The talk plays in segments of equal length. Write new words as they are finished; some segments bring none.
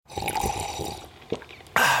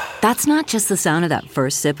That's not just the sound of that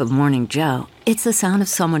first sip of Morning Joe. It's the sound of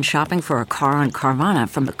someone shopping for a car on Carvana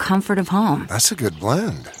from the comfort of home. That's a good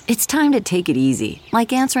blend. It's time to take it easy,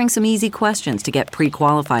 like answering some easy questions to get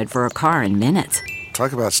pre-qualified for a car in minutes.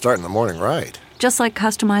 Talk about starting the morning right. Just like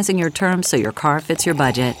customizing your terms so your car fits your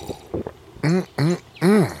budget.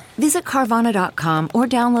 Visit Carvana.com or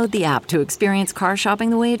download the app to experience car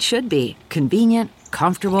shopping the way it should be. Convenient,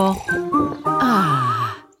 comfortable.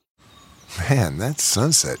 Man, that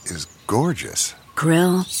sunset is gorgeous.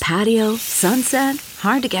 Grill, patio, sunset.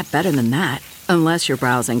 Hard to get better than that. Unless you're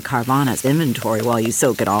browsing Carvana's inventory while you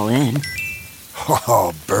soak it all in.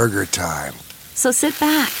 Oh, burger time. So sit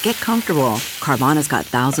back, get comfortable. Carvana's got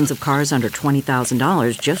thousands of cars under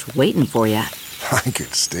 $20,000 just waiting for you. I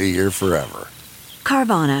could stay here forever.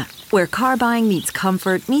 Carvana, where car buying meets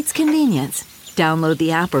comfort meets convenience. Download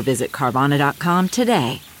the app or visit Carvana.com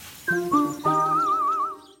today.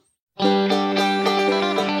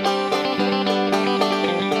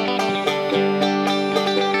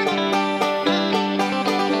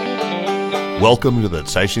 Welcome to the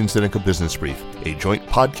Caixin-Sinica Business Brief, a joint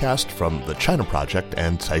podcast from the China Project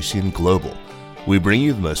and Caixin Global. We bring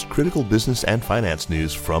you the most critical business and finance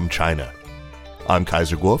news from China. I'm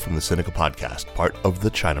Kaiser Guo from the Sinica Podcast, part of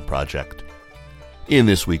the China Project. In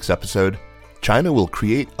this week's episode, China will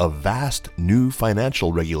create a vast new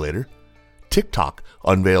financial regulator, TikTok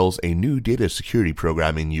unveils a new data security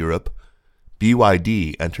program in Europe,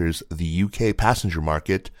 BYD enters the UK passenger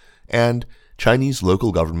market, and Chinese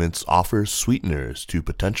local governments offer sweeteners to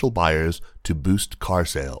potential buyers to boost car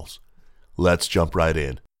sales. Let's jump right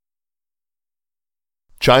in.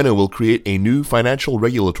 China will create a new financial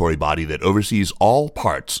regulatory body that oversees all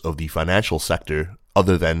parts of the financial sector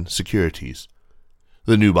other than securities.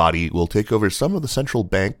 The new body will take over some of the central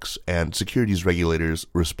banks and securities regulators'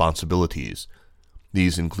 responsibilities.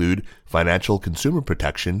 These include financial consumer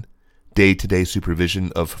protection, day-to-day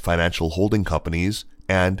supervision of financial holding companies,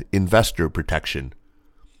 and investor protection.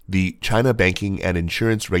 The China Banking and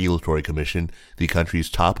Insurance Regulatory Commission, the country's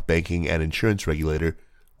top banking and insurance regulator,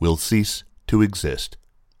 will cease to exist.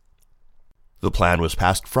 The plan was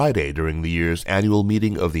passed Friday during the year's annual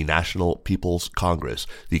meeting of the National People's Congress,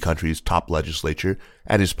 the country's top legislature,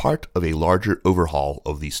 and is part of a larger overhaul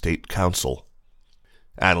of the State Council.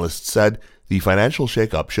 Analysts said the financial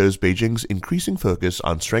shakeup shows Beijing's increasing focus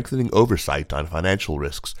on strengthening oversight on financial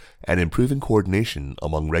risks and improving coordination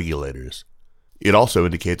among regulators. It also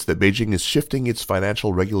indicates that Beijing is shifting its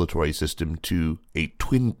financial regulatory system to a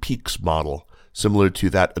Twin Peaks model, similar to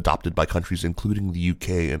that adopted by countries including the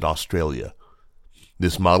UK and Australia.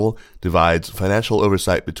 This model divides financial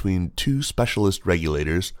oversight between two specialist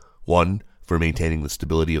regulators, one for maintaining the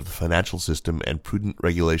stability of the financial system and prudent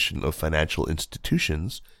regulation of financial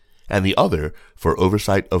institutions, and the other for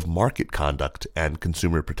oversight of market conduct and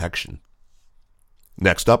consumer protection.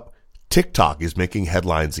 Next up, TikTok is making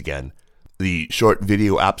headlines again. The short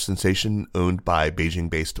video app sensation owned by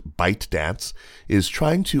Beijing-based ByteDance is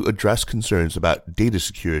trying to address concerns about data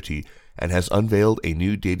security and has unveiled a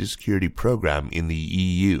new data security program in the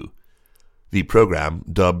EU. The program,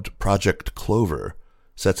 dubbed Project Clover,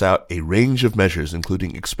 sets out a range of measures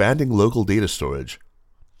including expanding local data storage.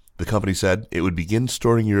 The company said it would begin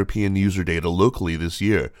storing European user data locally this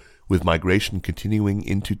year, with migration continuing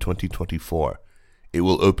into 2024. It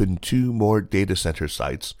will open 2 more data center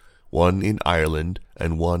sites, one in Ireland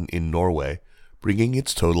and one in Norway, bringing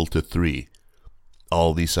its total to 3.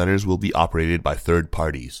 All these centers will be operated by third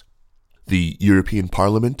parties. The European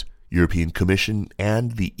Parliament, European Commission,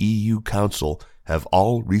 and the EU Council have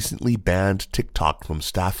all recently banned TikTok from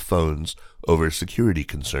staff phones over security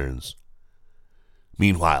concerns.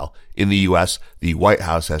 Meanwhile, in the U.S., the White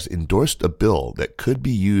House has endorsed a bill that could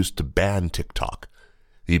be used to ban TikTok.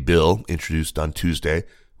 The bill, introduced on Tuesday,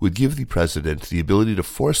 would give the president the ability to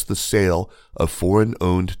force the sale of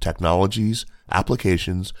foreign-owned technologies,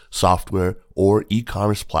 applications, software, or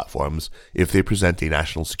e-commerce platforms if they present a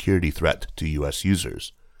national security threat to U.S.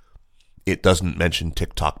 users. It doesn't mention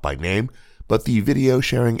TikTok by name, but the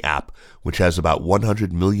video-sharing app, which has about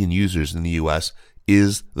 100 million users in the U.S.,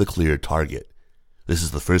 is the clear target. This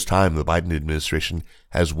is the first time the Biden administration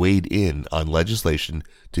has weighed in on legislation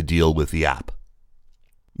to deal with the app.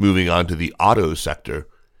 Moving on to the auto sector,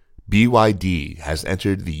 BYD has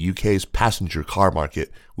entered the UK's passenger car market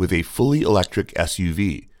with a fully electric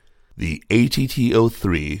SUV. The ATTO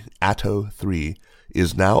 3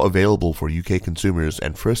 is now available for UK consumers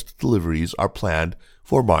and first deliveries are planned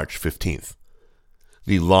for March 15th.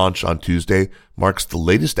 The launch on Tuesday marks the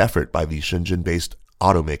latest effort by the Shenzhen-based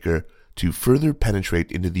automaker to further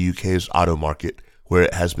penetrate into the UK's auto market, where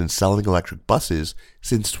it has been selling electric buses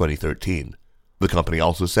since 2013. The company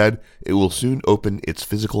also said it will soon open its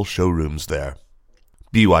physical showrooms there.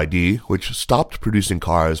 BYD, which stopped producing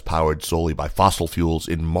cars powered solely by fossil fuels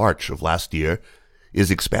in March of last year, is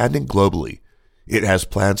expanding globally. It has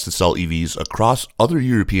plans to sell EVs across other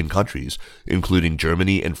European countries, including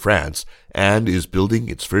Germany and France, and is building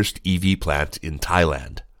its first EV plant in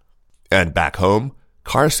Thailand. And back home,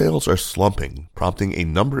 car sales are slumping, prompting a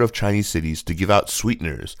number of Chinese cities to give out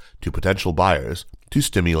sweeteners to potential buyers to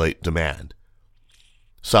stimulate demand.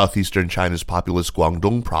 Southeastern China's populous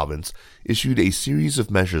Guangdong province issued a series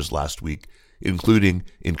of measures last week, including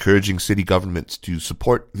encouraging city governments to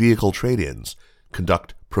support vehicle trade-ins,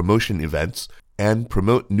 conduct promotion events, and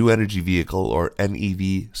promote new energy vehicle or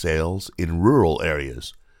NEV sales in rural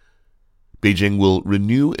areas. Beijing will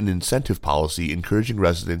renew an incentive policy encouraging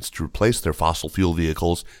residents to replace their fossil fuel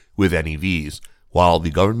vehicles with NEVs, while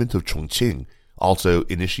the government of Chongqing also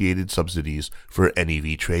initiated subsidies for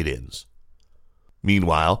NEV trade-ins.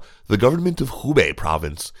 Meanwhile, the government of Hubei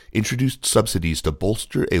province introduced subsidies to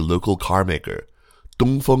bolster a local car maker.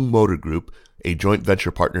 Dongfeng Motor Group, a joint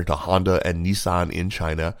venture partner to Honda and Nissan in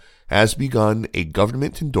China, has begun a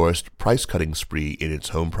government-endorsed price-cutting spree in its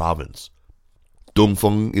home province.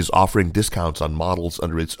 Dongfeng is offering discounts on models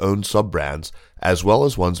under its own sub-brands, as well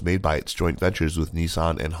as ones made by its joint ventures with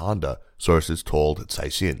Nissan and Honda, sources told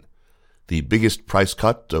Caixin. The biggest price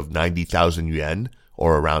cut of 90,000 yuan,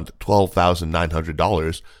 or around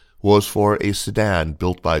 $12,900, was for a sedan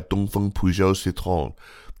built by Dongfeng Peugeot Citroën,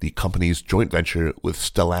 the company's joint venture with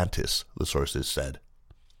Stellantis, the sources said.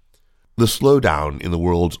 The slowdown in the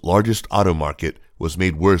world's largest auto market was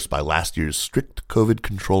made worse by last year's strict COVID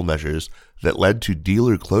control measures that led to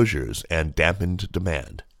dealer closures and dampened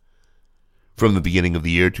demand. From the beginning of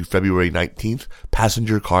the year to February 19th,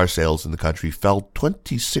 passenger car sales in the country fell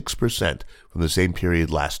 26% from the same period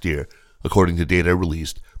last year, according to data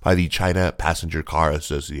released by the China Passenger Car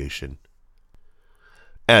Association.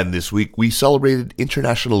 And this week, we celebrated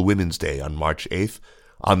International Women's Day on March 8th.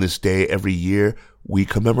 On this day every year, we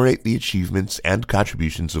commemorate the achievements and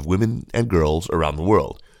contributions of women and girls around the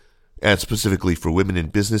world. And specifically for women in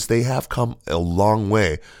business, they have come a long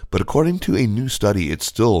way, but according to a new study, it's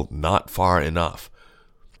still not far enough.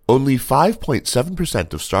 Only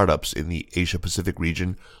 5.7% of startups in the Asia-Pacific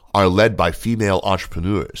region are led by female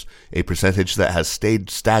entrepreneurs, a percentage that has stayed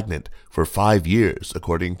stagnant for 5 years,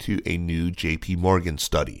 according to a new J.P. Morgan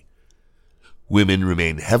study. Women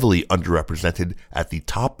remain heavily underrepresented at the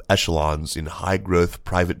top echelons in high-growth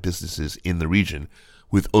private businesses in the region,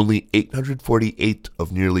 with only 848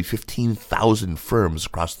 of nearly 15,000 firms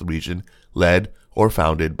across the region led or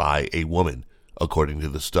founded by a woman, according to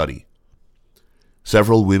the study.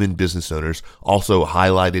 Several women business owners also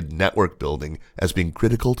highlighted network building as being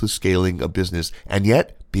critical to scaling a business and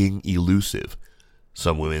yet being elusive.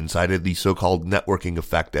 Some women cited the so-called networking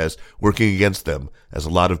effect as working against them, as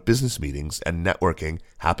a lot of business meetings and networking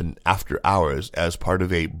happen after hours as part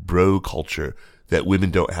of a bro culture that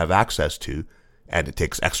women don't have access to, and it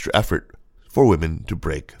takes extra effort for women to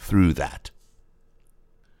break through that.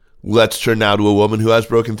 Let's turn now to a woman who has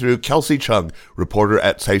broken through, Kelsey Chung, reporter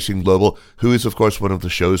at Caixin Global, who is, of course, one of the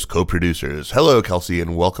show's co-producers. Hello, Kelsey,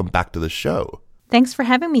 and welcome back to the show. Thanks for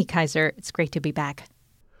having me, Kaiser. It's great to be back.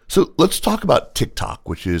 So let's talk about TikTok,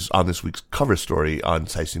 which is on this week's cover story on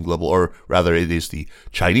Caixin Global, or rather it is the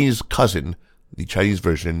Chinese cousin, the Chinese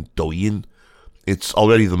version, Douyin. It's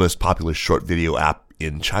already the most popular short video app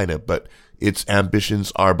in China, but its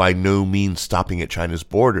ambitions are by no means stopping at China's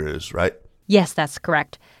borders, right? Yes, that's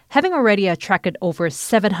correct. Having already attracted over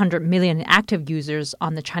 700 million active users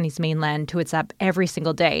on the Chinese mainland to its app every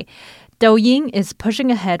single day, Douyin is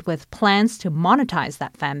pushing ahead with plans to monetize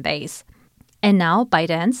that fan base. And now,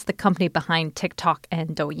 ByteDance, the company behind TikTok and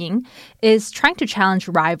Douyin, is trying to challenge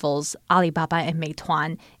rivals Alibaba and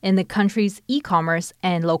Meituan in the country's e-commerce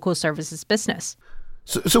and local services business.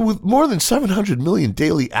 So with more than 700 million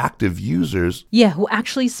daily active users... Yeah, who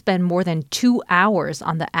actually spend more than 2 hours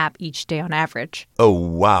on the app each day on average. Oh,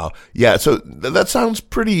 wow. Yeah, so that sounds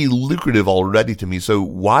pretty lucrative already to me. So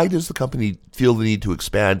why does the company feel the need to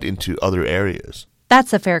expand into other areas?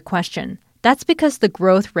 That's a fair question. That's because the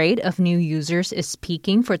growth rate of new users is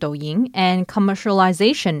peaking for Douyin, and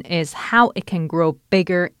commercialization is how it can grow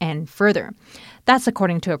bigger and further. That's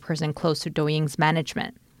according to a person close to Douyin's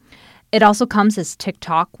management. It also comes as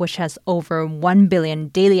TikTok, which has over 1 billion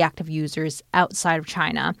daily active users outside of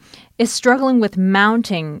China, is struggling with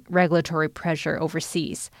mounting regulatory pressure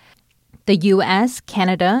overseas. The US,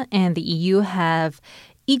 Canada, and the EU have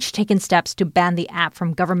each taken steps to ban the app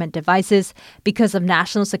from government devices because of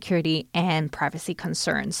national security and privacy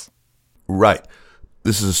concerns. Right.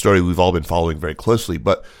 This is a story we've all been following very closely,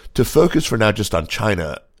 but to focus for now just on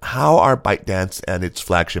China, how are ByteDance and its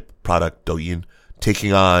flagship product Douyin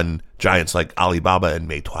taking on giants like Alibaba and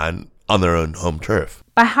Meituan on their own home turf?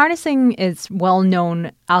 By harnessing its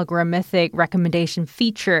well-known algorithmic recommendation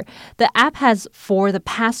feature, the app has for the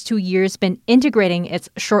past 2 years been integrating its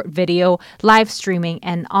short video, live streaming,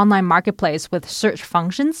 and online marketplace with search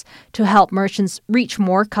functions to help merchants reach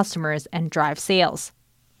more customers and drive sales.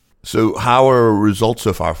 So how are results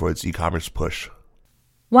so far for its e-commerce push?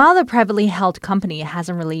 While the privately held company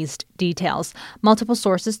hasn't released details, multiple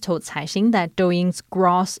sources told Caixin that Douyin's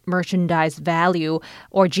gross merchandise value,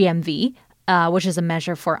 or GMV, which is a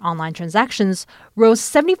measure for online transactions, rose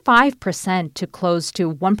 75% to close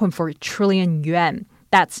to 1.4 trillion yuan.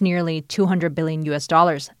 That's nearly $200 billion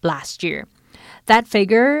last year. That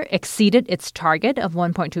figure exceeded its target of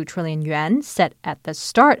 1.2 trillion yuan set at the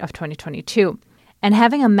start of 2022. And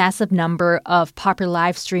having a massive number of popular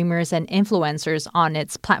live streamers and influencers on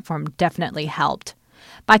its platform definitely helped.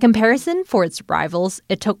 By comparison, for its rivals,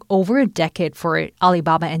 it took over a decade for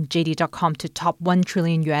Alibaba and JD.com to top 1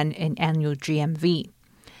 trillion yuan in annual GMV.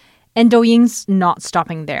 And Douyin's not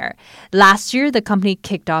stopping there. Last year, the company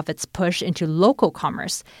kicked off its push into local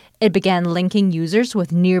commerce. It began linking users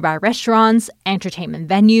with nearby restaurants, entertainment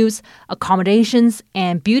venues, accommodations,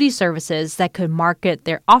 and beauty services that could market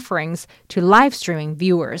their offerings to live streaming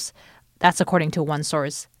viewers. That's according to one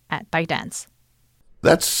source at ByteDance.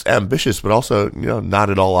 That's ambitious, but also, not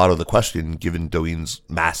at all out of the question given Douyin's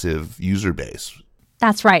massive user base.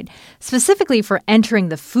 That's right. Specifically for entering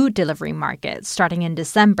the food delivery market, starting in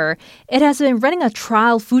December, it has been running a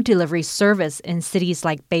trial food delivery service in cities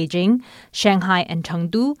like Beijing, Shanghai, and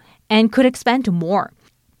Chengdu, and could expand to more.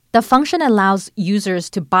 The function allows users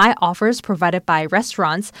to buy offers provided by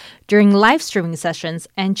restaurants during live streaming sessions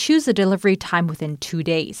and choose a delivery time within 2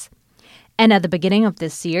 days. And at the beginning of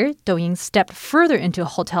this year, Douyin stepped further into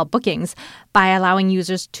hotel bookings by allowing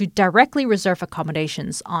users to directly reserve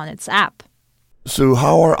accommodations on its app. So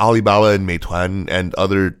how are Alibaba and Meituan and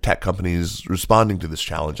other tech companies responding to this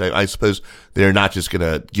challenge? I suppose they're not just going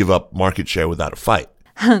to give up market share without a fight.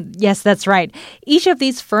 Yes, that's right. Each of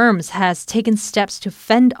these firms has taken steps to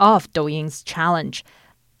fend off Douyin's challenge.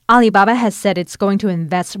 Alibaba has said it's going to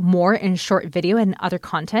invest more in short video and other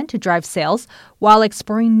content to drive sales while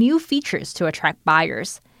exploring new features to attract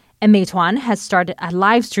buyers. And Meituan has started a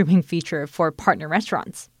live streaming feature for partner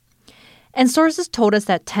restaurants. And sources told us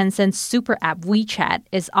that Tencent's super app WeChat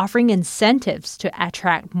is offering incentives to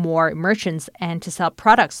attract more merchants and to sell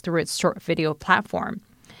products through its short video platform.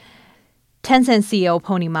 Tencent CEO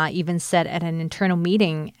Pony Ma even said at an internal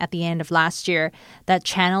meeting at the end of last year that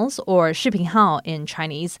channels, or 视频号 in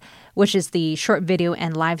Chinese, which is the short video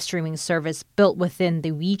and live streaming service built within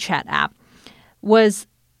the WeChat app, was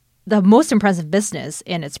the most impressive business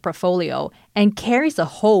in its portfolio and carries the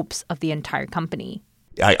hopes of the entire company.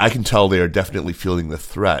 I can tell they are definitely feeling the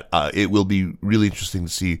threat. It will be really interesting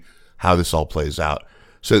to see how this all plays out.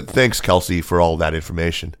 So thanks, Kelsey, for all that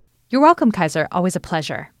information. You're welcome, Kaiser. Always a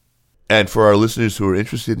pleasure. And for our listeners who are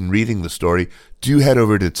interested in reading the story, do head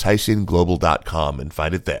over to caixinglobal.com and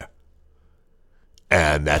find it there.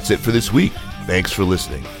 And that's it for this week. Thanks for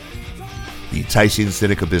listening. The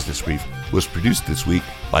Caixin-Sinica Business Brief was produced this week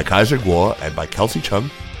by Kaiser Guo and by Kelsey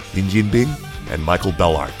Chung, Lin Jinbing, and Michael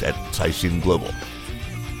Bellart at Caixin Global.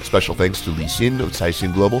 Special thanks to Li Xin of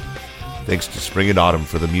Caixin Global. Thanks to Spring and Autumn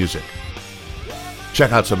for the music.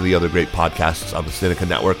 Check out some of the other great podcasts on the Sinica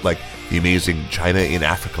Network, like the amazing China in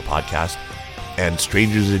Africa podcast and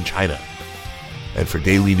Strangers in China. And for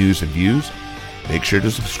daily news and views, make sure to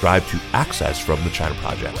subscribe to Access from the China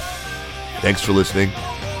Project. Thanks for listening,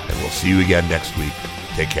 and we'll see you again next week.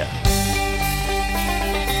 Take care.